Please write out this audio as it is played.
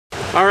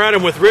All right,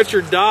 I'm with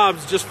Richard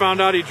Dobbs. Just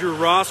found out he drew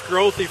Ross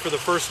Grothe for the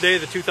first day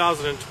of the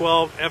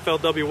 2012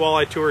 FLW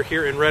Walleye Tour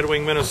here in Red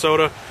Wing,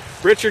 Minnesota.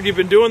 Richard, you've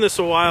been doing this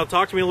a while.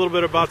 Talk to me a little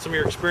bit about some of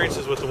your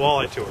experiences with the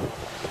Walleye Tour.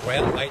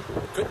 Well, I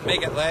couldn't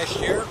make it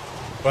last year,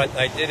 but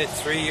I did it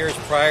 3 years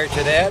prior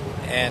to that,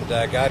 and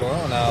God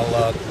willing,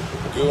 I'll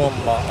do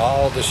them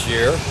all this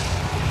year.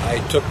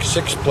 I took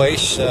 6th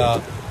place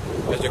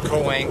as a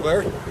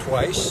co-angler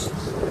twice,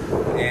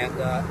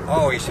 and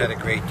always had a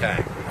great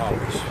time,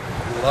 always.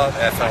 Love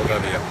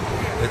FLW.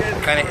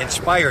 It kind of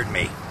inspired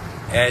me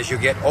as you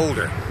get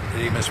older.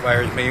 It even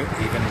inspires me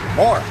even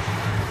more.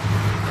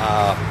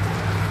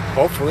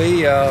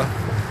 Hopefully,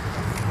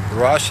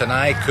 Ross and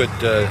I could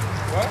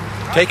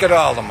take it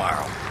all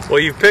tomorrow.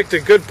 Well, you've picked a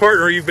good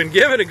partner. You've been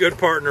given a good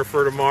partner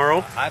for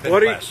tomorrow. I've been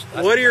blessed.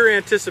 What are your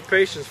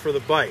anticipations for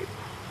the bite?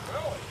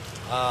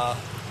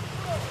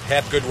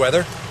 Have good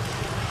weather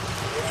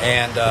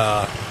and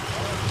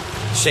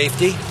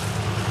safety,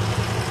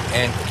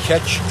 and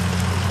catch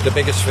the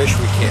biggest fish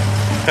we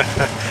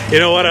can. You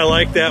know what? I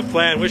like that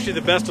plan. Wish you the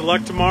best of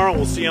luck tomorrow.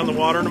 We'll see you on the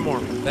water in the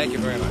morning. Thank you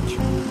very much.